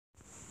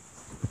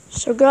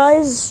So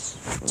guys,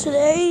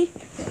 today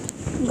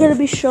I'm going to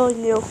be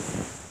showing you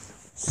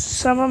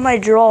some of my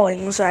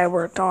drawings I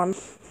worked on.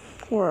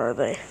 Where are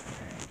they?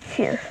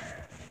 Here.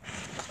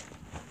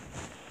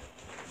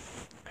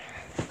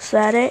 Is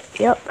that it?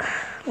 Yep.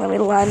 Let me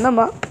line them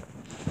up.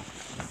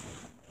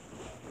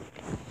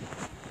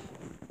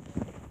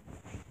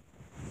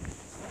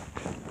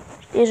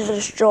 These are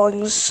just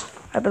drawings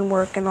I've been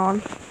working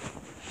on.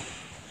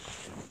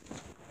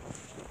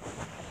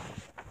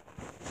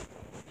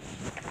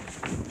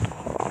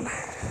 Hold on.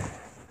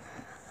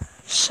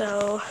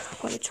 So,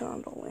 let me turn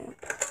on the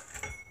lamp.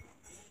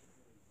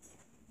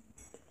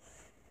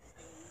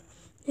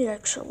 Need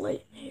extra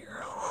light in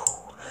here.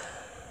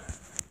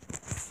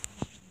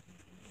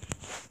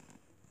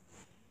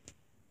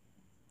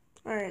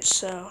 Alright,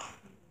 so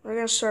we're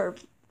gonna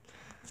start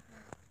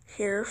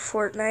here,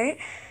 Fortnite.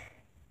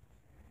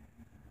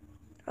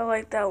 I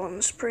like that one,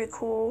 it's pretty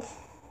cool.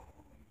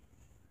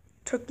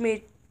 Took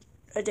me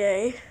a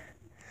day.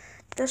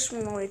 This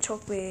one only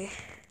took me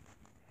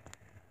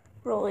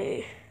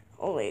really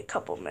only a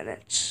couple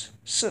minutes.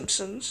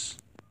 Simpsons.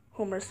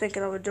 Homer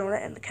thinking of a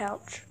donut in the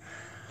couch.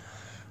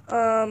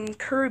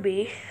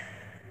 Kirby.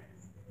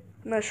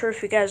 I'm not sure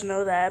if you guys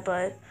know that,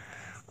 but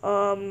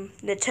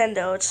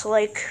Nintendo. It's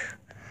like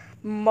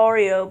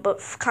Mario, but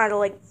kind of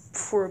like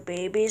for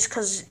babies,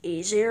 cause it's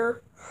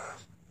easier.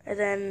 And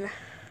then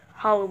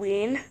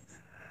Halloween.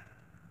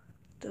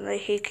 The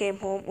night he came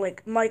home,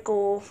 like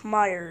Michael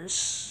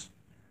Myers.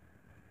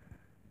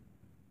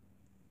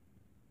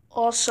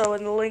 Also,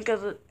 in the link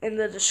in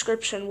the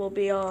description will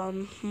be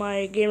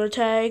my gamer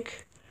tag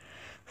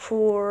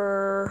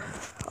for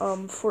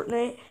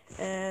Fortnite,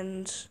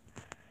 and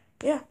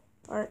yeah.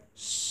 All right,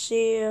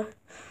 see ya.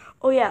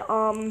 Oh yeah,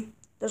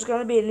 there's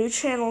gonna be a new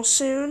channel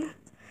soon.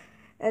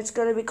 And it's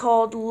gonna be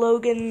called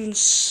Logan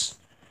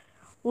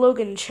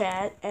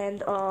Chat,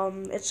 and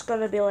it's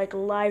gonna be like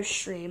live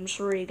streams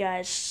where you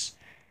guys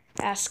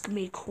ask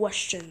me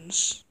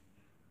questions.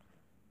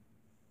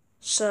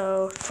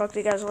 So talk to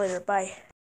you guys later. Bye.